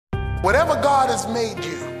Whatever God has made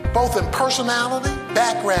you, both in personality,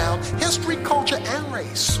 background, history, culture, and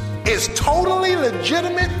race, is totally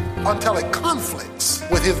legitimate until it conflicts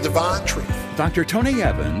with his divine truth. Dr. Tony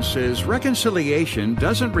Evans says reconciliation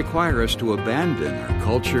doesn't require us to abandon our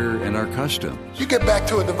culture and our customs. You get back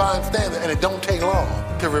to a divine standard, and it don't take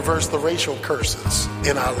long to reverse the racial curses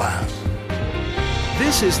in our lives.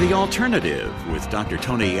 This is The Alternative with Dr.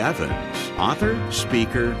 Tony Evans, author,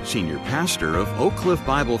 speaker, senior pastor of Oak Cliff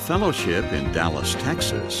Bible Fellowship in Dallas,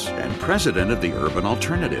 Texas, and president of the Urban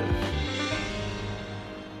Alternative.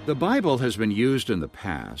 The Bible has been used in the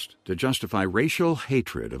past to justify racial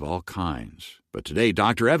hatred of all kinds. But today,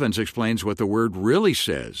 Dr. Evans explains what the Word really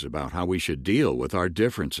says about how we should deal with our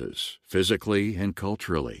differences, physically and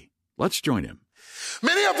culturally. Let's join him.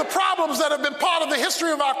 Many of the problems that have been part of the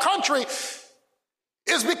history of our country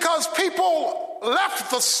is because people left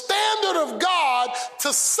the standard of God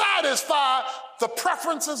to satisfy the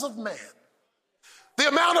preferences of man. The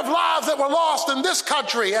amount of lives that were lost in this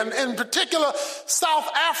country, and in particular South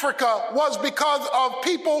Africa, was because of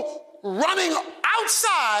people running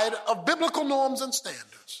outside of biblical norms and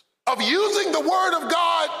standards, of using the Word of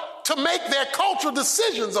God to make their cultural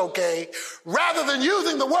decisions okay, rather than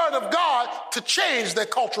using the Word of God to change their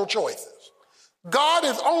cultural choices. God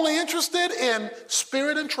is only interested in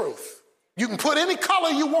spirit and truth. You can put any color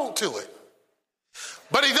you want to it,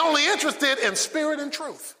 but he's only interested in spirit and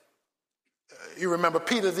truth. You remember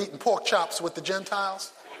Peter's eating pork chops with the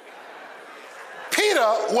Gentiles?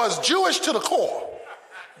 Peter was Jewish to the core.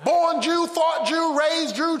 Born Jew, thought Jew,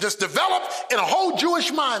 raised Jew, just developed in a whole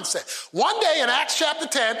Jewish mindset. One day in Acts chapter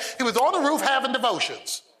 10, he was on the roof having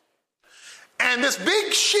devotions. And this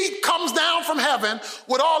big sheet comes down from heaven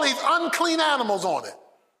with all these unclean animals on it.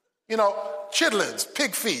 You know, chitlins,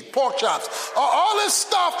 pig feet, pork chops, all this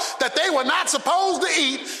stuff that they were not supposed to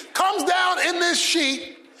eat comes down in this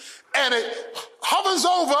sheet, and it hovers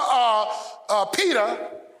over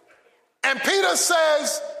Peter. And Peter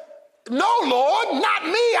says, "No, Lord, not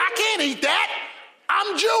me. I can't eat that.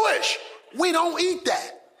 I'm Jewish. We don't eat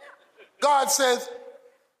that." God says,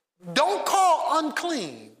 "Don't call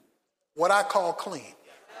unclean what I call clean.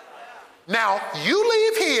 Now, you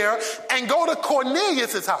leave here and go to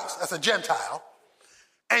Cornelius' house," that's a Gentile,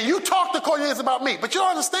 "and you talk to Cornelius about me." But you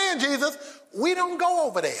don't understand, Jesus, we don't go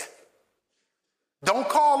over there. Don't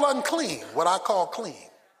call unclean what I call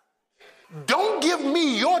clean. Don't give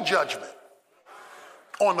me your judgment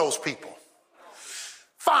on those people.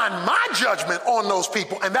 Find my judgment on those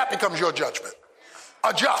people, and that becomes your judgment.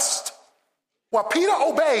 Adjust. Well, Peter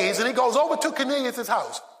obeys, and he goes over to Cornelius'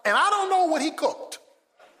 house. And I don't know what he cooked.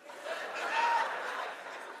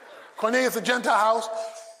 Cornelius, a Gentile house,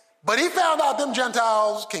 but he found out them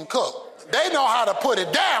Gentiles can cook. They know how to put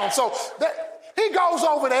it down. So he goes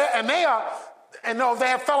over there, and they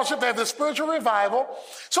have fellowship, they have the spiritual revival.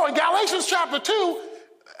 So in Galatians chapter 2,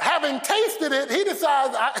 having tasted it, he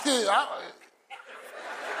decides,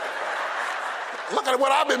 look at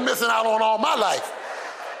what I've been missing out on all my life.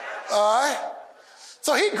 All right?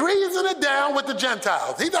 So he greasing it down with the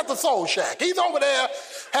Gentiles. He's at the Soul Shack. He's over there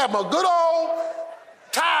having a good old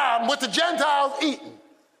time with the Gentiles eating.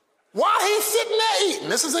 While he's sitting there eating,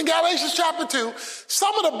 this is in Galatians chapter 2,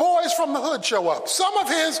 some of the boys from the hood show up. Some of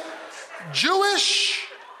his Jewish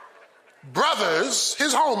brothers,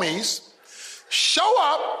 his homies, show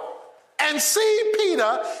up and see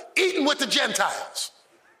Peter eating with the Gentiles.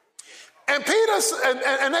 And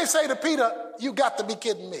and they say to Peter, "You got to be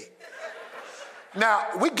kidding me. Now,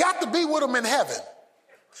 we got to be with them in heaven,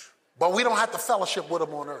 but we don't have to fellowship with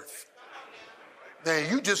them on earth." Now,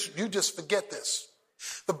 you just forget this.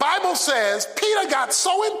 The Bible says Peter got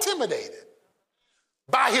so intimidated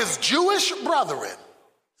by his Jewish brethren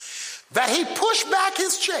that he pushed back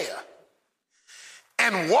his chair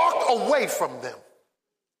and walked away from them.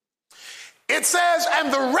 It says,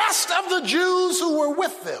 and the rest of the Jews who were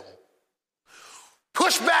with them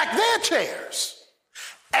pushed back their chairs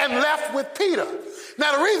and left with Peter.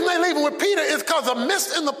 Now, the reason they're leaving with Peter is because a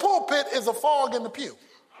mist in the pulpit is a fog in the pew.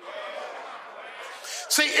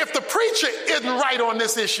 See, if the preacher isn't right on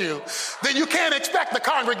this issue, then you can't expect the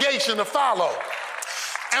congregation to follow.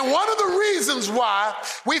 And one of the reasons why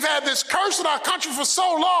we've had this curse in our country for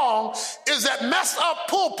so long is that messed up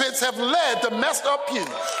pulpits have led to messed up pews.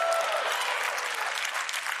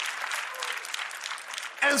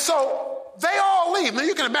 And so they all leave. Now,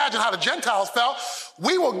 you can imagine how the Gentiles felt.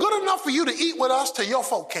 We were good enough for you to eat with us till your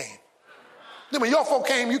folk came. Then when your folk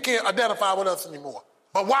came, you can't identify with us anymore.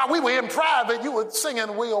 But while we were in private, you were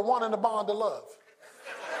singing, "We are one in the bond of love."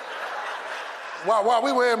 While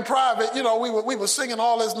we were in private, you know, we were singing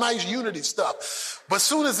all this nice unity stuff. But as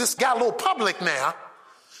soon as this got a little public now,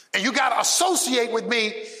 and you got to associate with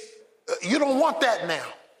me, you don't want that now.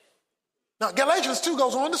 Now, Galatians 2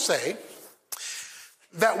 goes on to say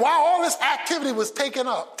that while all this activity was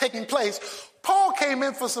taking place, Paul came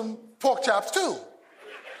in for some pork chops too.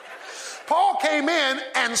 Paul came in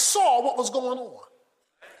and saw what was going on.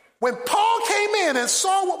 When Paul came in and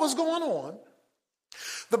saw what was going on,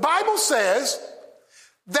 the Bible says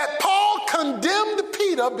that Paul condemned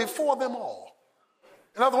Peter before them all.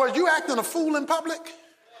 In other words, you acting a fool in public?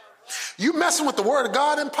 You messing with the word of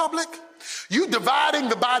God in public? You dividing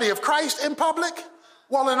the body of Christ in public?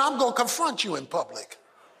 Well, then I'm going to confront you in public.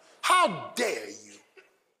 How dare you?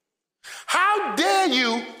 How dare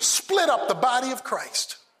you split up the body of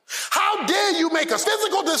Christ? How dare you make a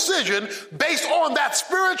physical decision based on that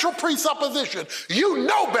spiritual presupposition? You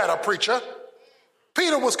know better, preacher.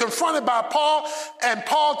 Peter was confronted by Paul, and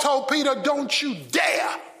Paul told Peter, don't you dare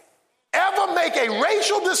ever make a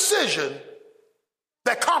racial decision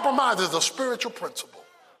that compromises a spiritual principle.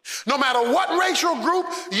 No matter what racial group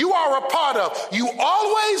you are a part of, you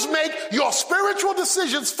always make your spiritual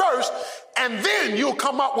decisions first, and then you'll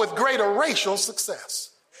come up with greater racial success.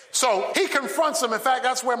 So he confronts him. In fact,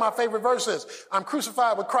 that's where my favorite verse is. I'm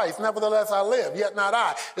crucified with Christ. Nevertheless, I live. Yet not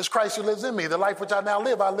I. It's Christ who lives in me. The life which I now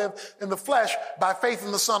live, I live in the flesh by faith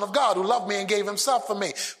in the Son of God who loved me and gave himself for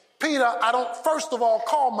me. Peter, I don't first of all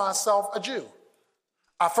call myself a Jew.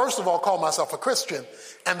 I first of all call myself a Christian,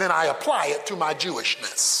 and then I apply it to my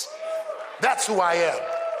Jewishness. That's who I am.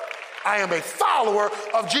 I am a follower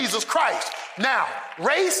of Jesus Christ. Now,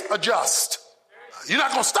 race, adjust. You're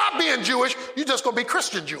not going to stop being Jewish. You're just going to be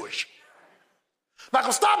Christian Jewish. Not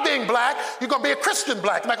going to stop being black. You're going to be a Christian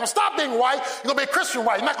black. You're not going to stop being white. You're going to be a Christian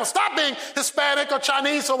white. You're not going to stop being Hispanic or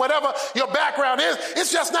Chinese or whatever your background is.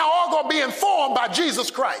 It's just now all going to be informed by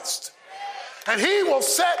Jesus Christ. And he will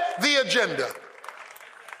set the agenda.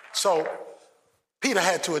 So Peter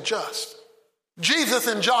had to adjust. Jesus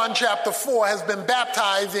in John chapter 4 has been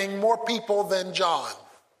baptizing more people than John.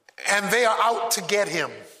 And they are out to get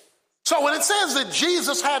him. So when it says that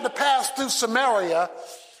Jesus had to pass through Samaria,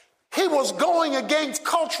 he was going against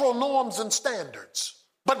cultural norms and standards.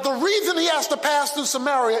 But the reason he has to pass through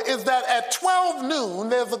Samaria is that at 12 noon,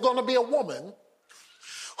 there's going to be a woman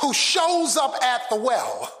who shows up at the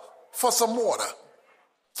well for some water.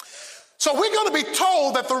 So we're going to be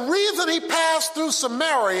told that the reason he passed through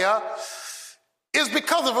Samaria is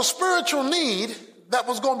because of a spiritual need that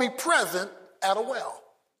was going to be present at a well.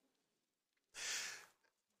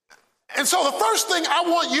 And so the first thing I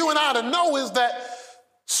want you and I to know is that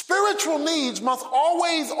spiritual needs must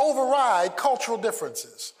always override cultural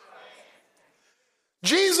differences.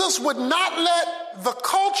 Jesus would not let the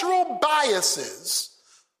cultural biases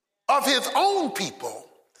of his own people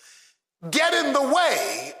get in the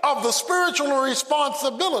way of the spiritual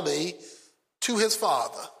responsibility to his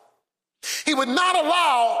Father. He would not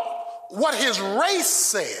allow what his race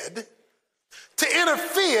said to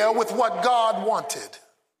interfere with what God wanted.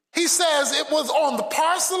 He says it was on the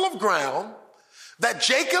parcel of ground that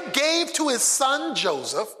Jacob gave to his son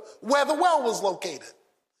Joseph where the well was located.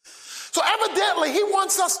 So evidently he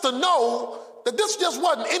wants us to know that this just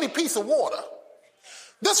wasn't any piece of water.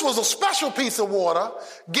 This was a special piece of water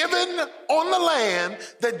given on the land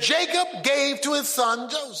that Jacob gave to his son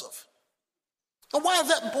Joseph. And why is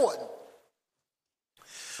that important?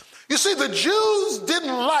 You see, the Jews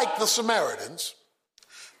didn't like the Samaritans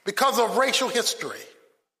because of racial history.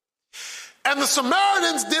 And the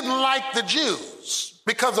Samaritans didn't like the Jews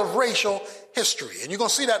because of racial history. And you're going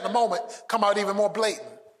to see that in a moment come out even more blatant.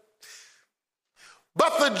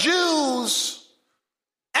 But the Jews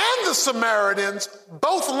and the Samaritans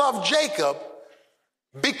both loved Jacob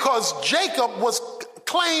because Jacob was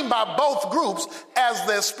claimed by both groups as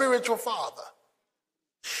their spiritual father.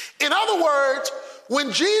 In other words,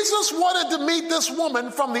 when Jesus wanted to meet this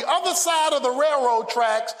woman from the other side of the railroad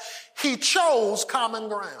tracks, he chose common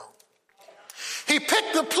ground. He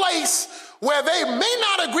picked a place where they may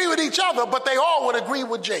not agree with each other, but they all would agree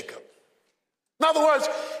with Jacob. In other words,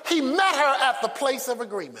 he met her at the place of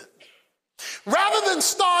agreement. Rather than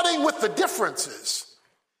starting with the differences,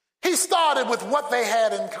 he started with what they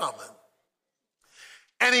had in common.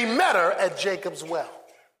 And he met her at Jacob's well.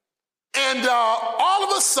 And all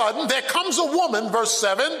of a sudden, there comes a woman, verse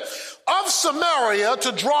 7, of Samaria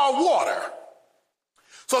to draw water.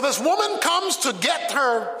 So this woman comes to get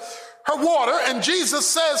her water, and Jesus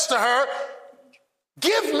says to her,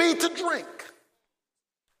 give me to drink.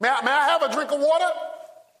 May I have a drink of water?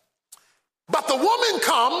 But the woman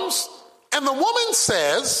comes, and the woman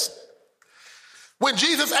says, when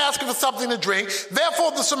Jesus asked her for something to drink,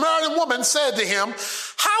 therefore the Samaritan woman said to him,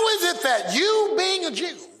 how is it that you, being a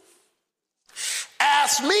Jew,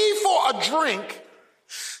 asked me for a drink,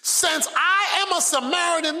 since I am a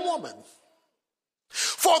Samaritan woman.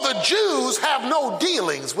 For the Jews have no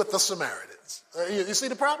dealings with the Samaritans. You see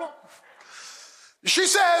the problem? She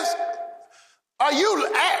says, are you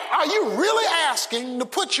really asking to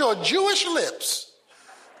put your Jewish lips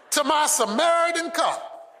to my Samaritan cup?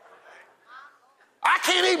 I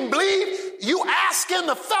can't even believe you asking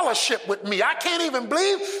to fellowship with me. I can't even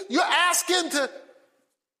believe you're asking to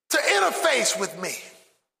interface with me.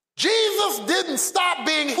 Jesus didn't stop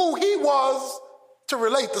being who he was to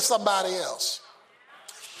relate to somebody else.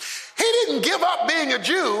 He didn't give up being a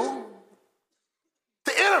Jew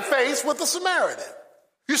to interface with the Samaritan.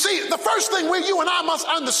 You see, the first thing you and I must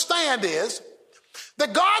understand is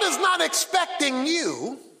that God is not expecting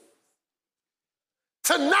you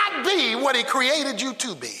to not be what he created you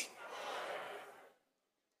to be.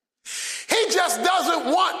 He just doesn't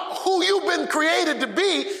want who you've been created to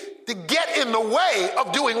be to get in the way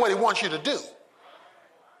of doing what he wants you to do.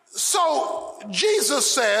 So Jesus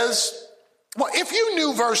says, well, if you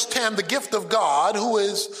knew, verse 10, the gift of God, who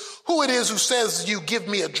it is who says you give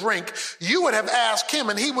me a drink, you would have asked him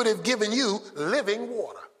and he would have given you living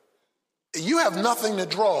water. You have nothing to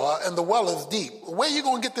draw and the well is deep. Where are you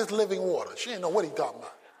going to get this living water? She didn't know what he's talking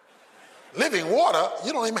about. Living water?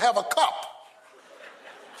 You don't even have a cup.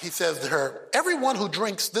 He says to her, everyone who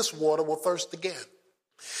drinks this water will thirst again.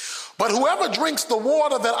 But whoever drinks the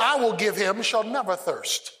water that I will give him shall never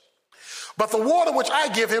thirst. But the water which I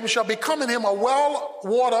give him shall become in him a well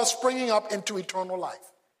water springing up into eternal life.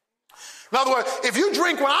 In other words, if you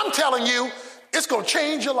drink what I'm telling you, it's going to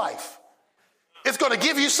change your life. It's going to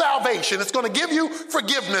give you salvation. It's going to give you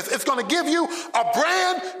forgiveness. It's going to give you a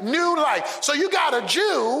brand new life. So you got a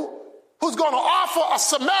Jew who's going to offer a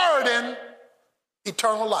Samaritan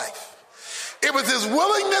eternal life. It was his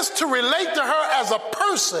willingness to relate to her as a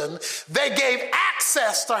person that gave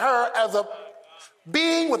access to her as a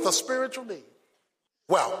being with a spiritual need.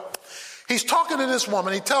 Well, he's talking to this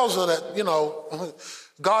woman. He tells her that,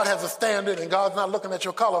 God has a standard and God's not looking at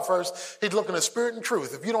your color first. He's looking at spirit and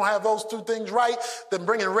truth. If you don't have those two things right, then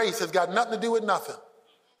bringing race has got nothing to do with nothing.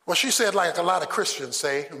 Well, she said, like a lot of Christians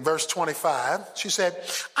say in verse 25, she said,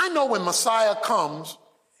 I know when Messiah comes,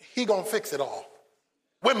 he gonna fix it all.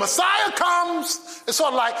 When Messiah comes, it's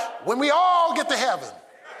sort of like when we all get to heaven.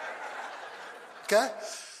 Okay?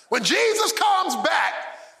 When Jesus comes back,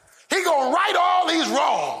 he gonna right all these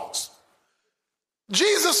wrongs.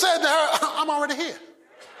 Jesus said to her, I'm already here.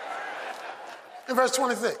 In verse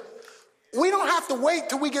 26, we don't have to wait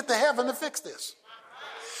till we get to heaven to fix this.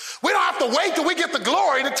 We don't have to wait till we get the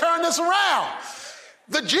glory to turn this around.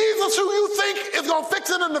 The Jesus who you think is going to fix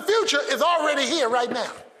it in the future is already here right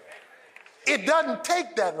now. It doesn't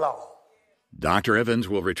take that long. Dr. Evans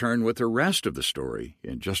will return with the rest of the story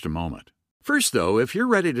in just a moment. First, though, if you're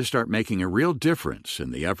ready to start making a real difference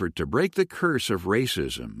in the effort to break the curse of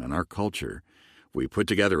racism in our culture, we put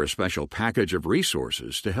together a special package of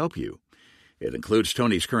resources to help you. It includes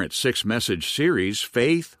Tony's current 6-message series,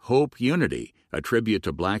 Faith, Hope, Unity, a tribute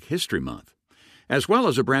to Black History Month, as well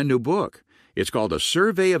as a brand new book. It's called A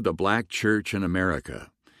Survey of the Black Church in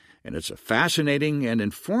America, and it's a fascinating and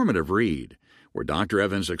informative read where Dr.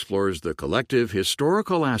 Evans explores the collective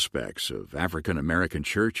historical aspects of African American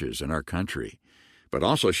churches in our country, but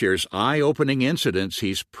also shares eye-opening incidents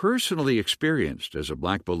he's personally experienced as a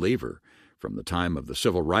Black believer from the time of the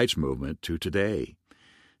Civil Rights Movement to today.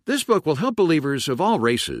 This book will help believers of all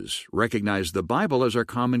races recognize the Bible as our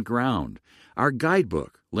common ground, our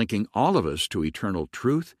guidebook linking all of us to eternal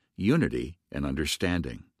truth, unity, and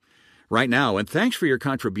understanding. Right now, and thanks for your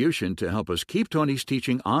contribution to help us keep Tony's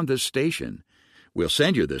teaching on this station, we'll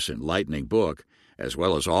send you this enlightening book, as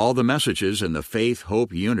well as all the messages in the Faith,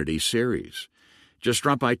 Hope, Unity series. Just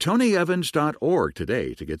drop by tonyevans.org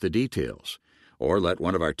today to get the details, or let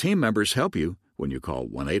one of our team members help you when you call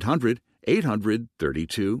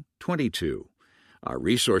 1-800-800-3222. Our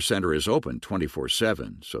resource center is open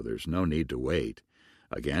 24/7, so there's no need to wait.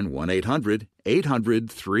 Again,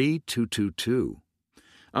 1-800-800-3222.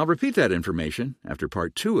 I'll repeat that information after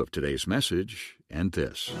part 2 of today's message and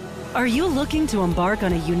this. Are you looking to embark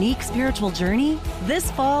on a unique spiritual journey? This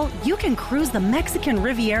fall, you can cruise the Mexican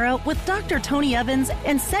Riviera with Dr. Tony Evans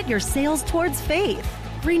and set your sails towards faith.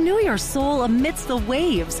 Renew your soul amidst the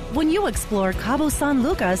waves when you explore Cabo San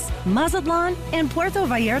Lucas, Mazatlan, and Puerto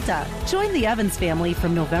Vallarta. Join the Evans family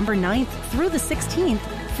from November 9th through the 16th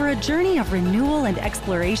for a journey of renewal and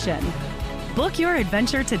exploration. Book your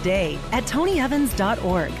adventure today at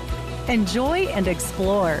tonyevans.org. Enjoy and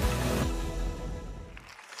explore.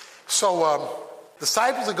 So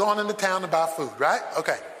disciples are going into town to buy food, right?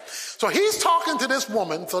 Okay. So he's talking to this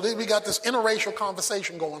woman, so we got this interracial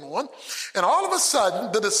conversation going on, and all of a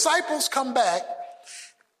sudden, the disciples come back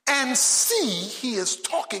and see he is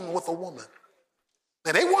talking with a woman.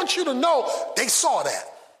 And they want you to know they saw that.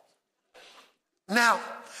 Now,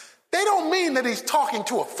 they don't mean that he's talking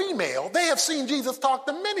to a female. They have seen Jesus talk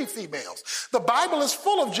to many females. The Bible is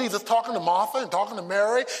full of Jesus talking to Martha and talking to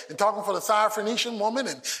Mary and talking for the Syrophoenician woman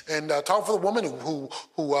and talking for the woman who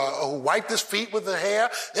wiped his feet with her hair.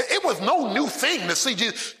 It was no new thing to see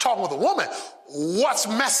Jesus talking with a woman. What's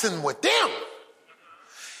messing with them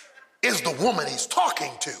is the woman he's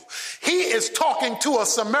talking to. He is talking to a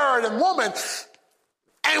Samaritan woman,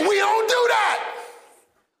 and we don't do that.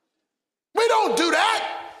 We don't do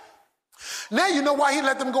that. Now you know why he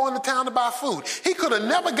let them go into town to buy food. He could have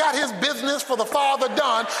never got his business for the Father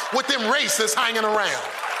done with them racists hanging around.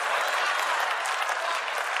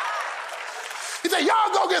 He said,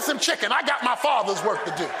 y'all go get some chicken. I got my Father's work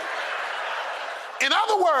to do. In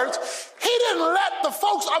other words, he didn't let the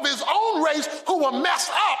folks of his own race who were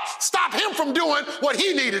messed up stop him from doing what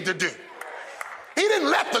he needed to do. He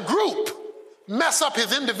didn't let the group mess up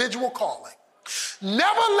his individual calling.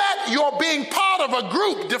 Never let your being part of a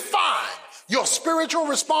group define your spiritual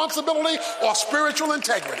responsibility or spiritual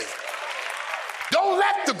integrity. Don't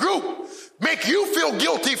let the group make you feel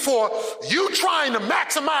guilty for you trying to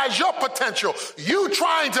maximize your potential, you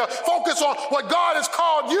trying to focus on what God has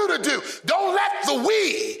called you to do. Don't let the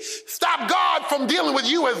we stop God from dealing with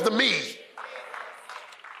you as the me.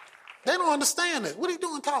 They don't understand it. What are you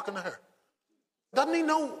doing talking to her? Doesn't he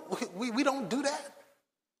know we don't do that?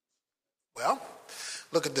 Well,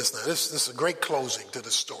 look at this now. This is a great closing to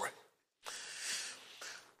this story.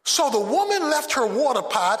 So the woman left her water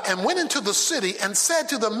pot and went into the city and said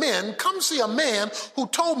to the men, come see a man who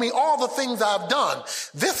told me all the things I've done.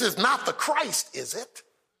 This is not the Christ, is it?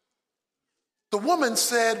 The woman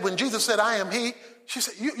said, when Jesus said, I am he, she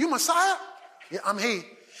said, you Messiah? Yeah, I'm he.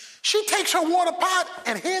 She takes her water pot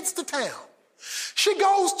and heads to town. She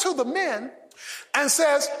goes to the men and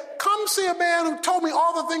says, come see a man who told me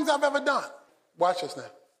all the things I've ever done. Watch this now.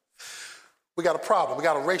 We got a problem. We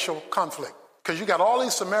got a racial conflict. Because you got all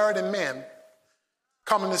these Samaritan men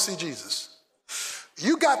coming to see Jesus.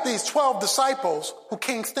 You got these 12 disciples who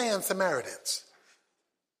can't stand Samaritans.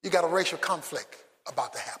 You got a racial conflict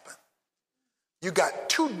about to happen. You got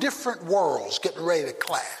two different worlds getting ready to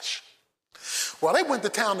clash. Well, they went to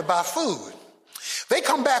town to buy food. They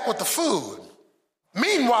come back with the food.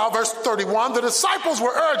 Meanwhile, verse 31, the disciples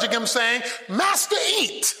were urging him, saying, Master,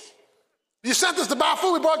 eat. You sent us to buy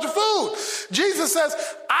food, we brought you food. Jesus says,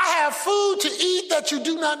 I have food to eat that you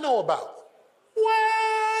do not know about.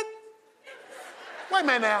 What? Wait a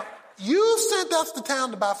minute now. You sent us to town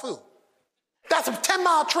to buy food. That's a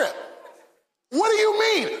 10-mile trip. What do you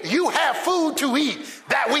mean you have food to eat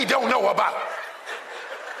that we don't know about?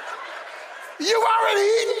 You've already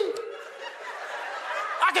eaten?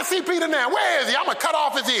 I can see Peter now. Where is he? I'm going to cut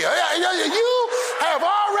off his ear. You have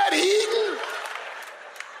already eaten?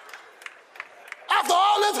 After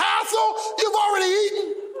all this hassle, you've already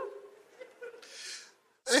eaten?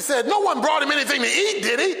 They said, no one brought him anything to eat,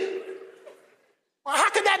 did he? Well, how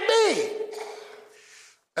could that be?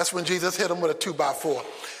 That's when Jesus hit him with a 2x4.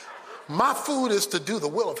 My food is to do the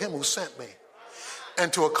will of him who sent me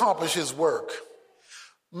and to accomplish his work.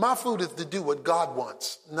 My food is to do what God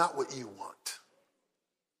wants, not what you want.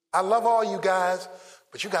 I love all you guys,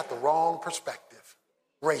 but you got the wrong perspective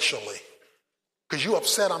racially. Because you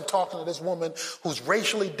upset I'm talking to this woman who's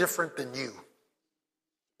racially different than you.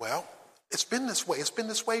 Well, it's been this way. It's been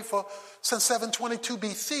this way since 722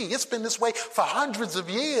 BC. It's been this way for hundreds of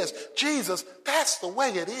years. Jesus, that's the way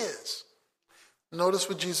it is. Notice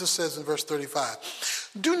what Jesus says in verse 35.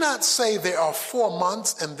 Do not say there are 4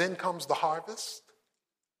 months and then comes the harvest.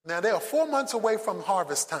 Now, they are 4 months away from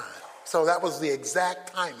harvest time. So that was the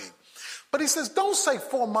exact timing. But he says, don't say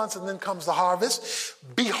 4 months and then comes the harvest.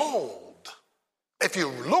 Behold, if you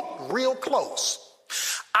look real close,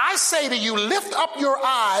 I say to you, lift up your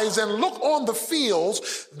eyes and look on the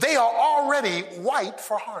fields. They are already white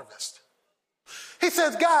for harvest. He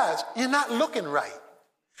says, guys, you're not looking right.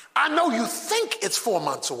 I know you think it's 4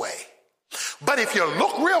 months away, but if you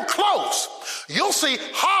look real close, you'll see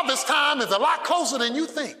harvest time is a lot closer than you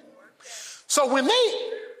think. So when they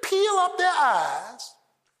peel up their eyes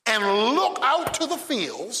and look out to the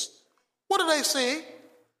fields, what do they see?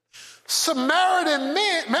 Samaritan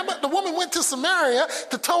men. Remember, the woman went to Samaria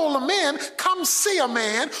to tell the men, come see a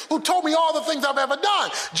man who told me all the things I've ever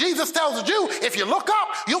done. Jesus tells the Jew, if you look up,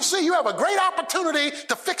 you'll see you have a great opportunity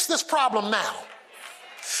to fix this problem now.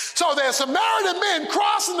 So there's Samaritan men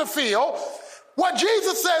crossing the field What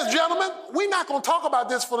Jesus says, gentlemen, we're not going to talk about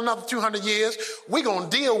this for another 200 years. We're going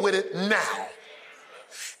to deal with it now.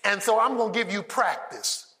 And so I'm going to give you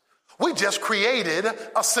practice. We just created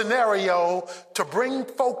a scenario to bring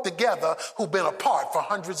folk together who've been apart for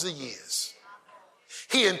hundreds of years.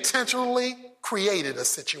 He intentionally created a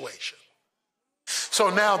situation. So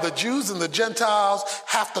now the Jews and the Gentiles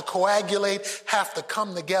have to coagulate, have to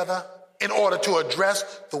come together in order to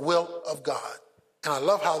address the will of God. And I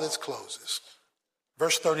love how this closes.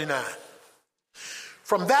 Verse 39.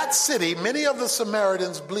 From that city, many of the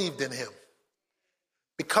Samaritans believed in him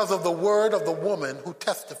because of the word of the woman who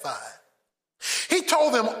testified. He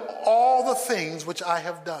told them all the things which I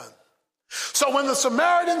have done. So when the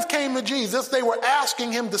Samaritans came to Jesus, they were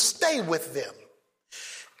asking him to stay with them.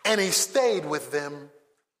 And he stayed with them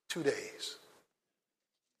 2 days.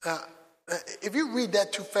 Now, if you read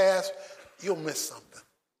that too fast, you'll miss something.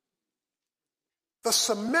 The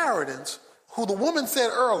Samaritans, who the woman said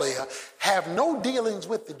earlier, have no dealings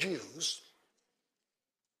with the Jews.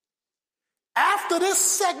 After this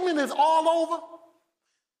segment is all over,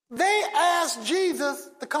 they asked Jesus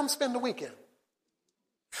to come spend the weekend.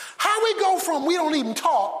 How we go from we don't even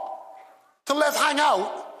talk to let's hang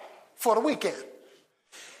out for the weekend?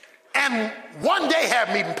 And one day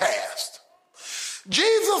hadn't even passed.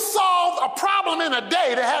 Jesus solved a problem in a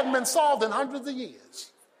day that hadn't been solved in hundreds of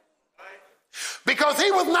years. Because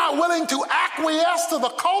he was not willing to acquiesce to the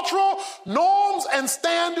cultural norms and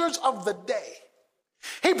standards of the day.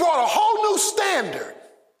 He brought a whole new standard.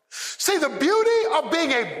 See, the beauty of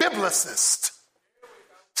being a biblicist.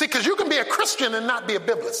 See, because you can be a Christian and not be a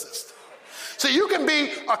biblicist. See, you can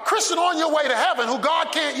be a Christian on your way to heaven who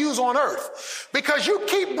God can't use on earth because you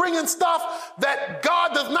keep bringing stuff that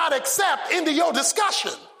God does not accept into your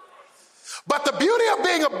discussion. But the beauty of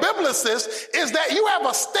being a biblicist is that you have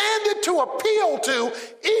a standard to appeal to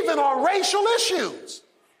even on racial issues.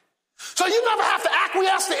 So you never have to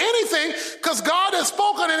acquiesce to anything because God has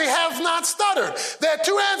spoken and he has not stuttered. There are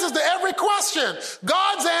two answers to every question.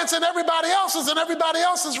 God's answer and everybody else's, and everybody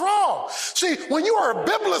else is wrong. See, when you are a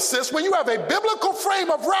biblicist, when you have a biblical frame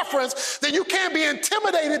of reference, then you can't be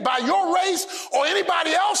intimidated by your race or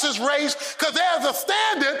anybody else's race because there's a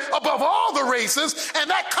standard above all the races, and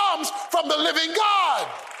that comes from the living God.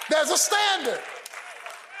 There's a standard.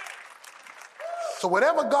 So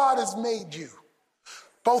whatever God has made you,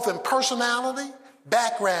 both in personality,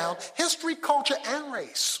 background, history, culture, and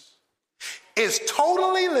race, is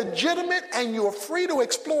totally legitimate, and you're free to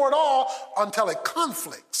explore it all until it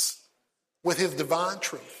conflicts with his divine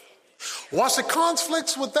truth. Once it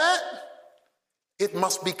conflicts with that, it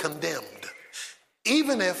must be condemned,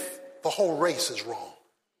 even if the whole race is wrong.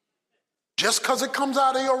 Just because it comes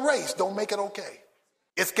out of your race, don't make it okay.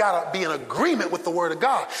 It's got to be in agreement with the word of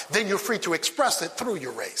God. Then you're free to express it through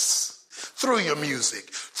your race. Through your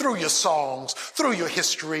music, through your songs, through your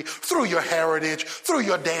history, through your heritage, through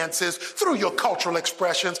your dances, through your cultural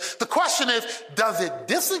expressions. The question is, does it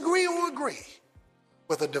disagree or agree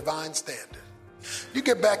with a divine standard? You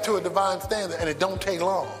get back to a divine standard and it don't take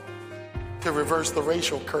long to reverse the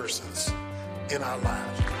racial curses in our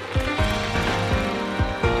lives.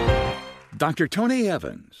 Dr. Tony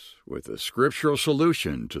Evans with a scriptural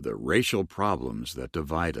solution to the racial problems that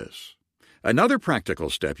divide us. Another practical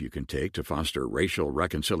step you can take to foster racial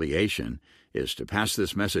reconciliation is to pass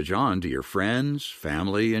this message on to your friends,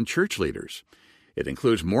 family, and church leaders. It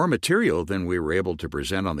includes more material than we were able to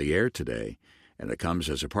present on the air today, and it comes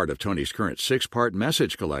as a part of Tony's current 6-part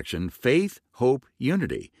message collection, Faith, Hope,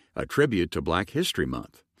 Unity, a tribute to Black History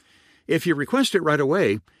Month. If you request it right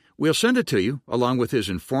away, we'll send it to you along with his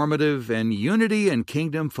informative and unity and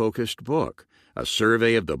kingdom-focused book, A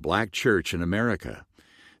Survey of the Black Church in America.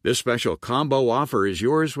 This special combo offer is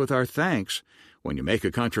yours with our thanks when you make a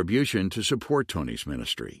contribution to support Tony's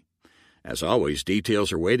ministry. As always,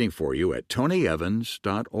 details are waiting for you at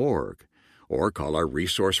tonyevans.org or call our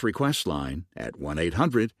resource request line at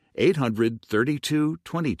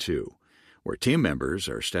 1-800-800-3222, where team members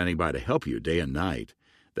are standing by to help you day and night.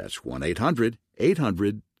 That's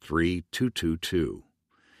 1-800-800-3222.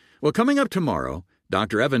 Well, coming up tomorrow,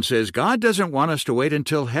 Dr. Evans says God doesn't want us to wait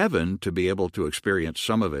until heaven to be able to experience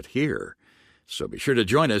some of it here. So be sure to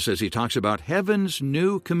join us as he talks about heaven's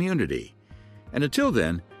new community. And until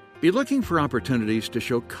then, be looking for opportunities to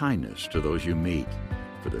show kindness to those you meet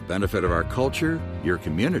for the benefit of our culture, your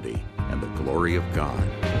community, and the glory of God.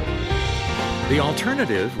 The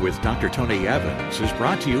Alternative with Dr. Tony Evans is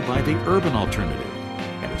brought to you by the Urban Alternative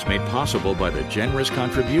and is made possible by the generous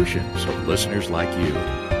contributions of listeners like you.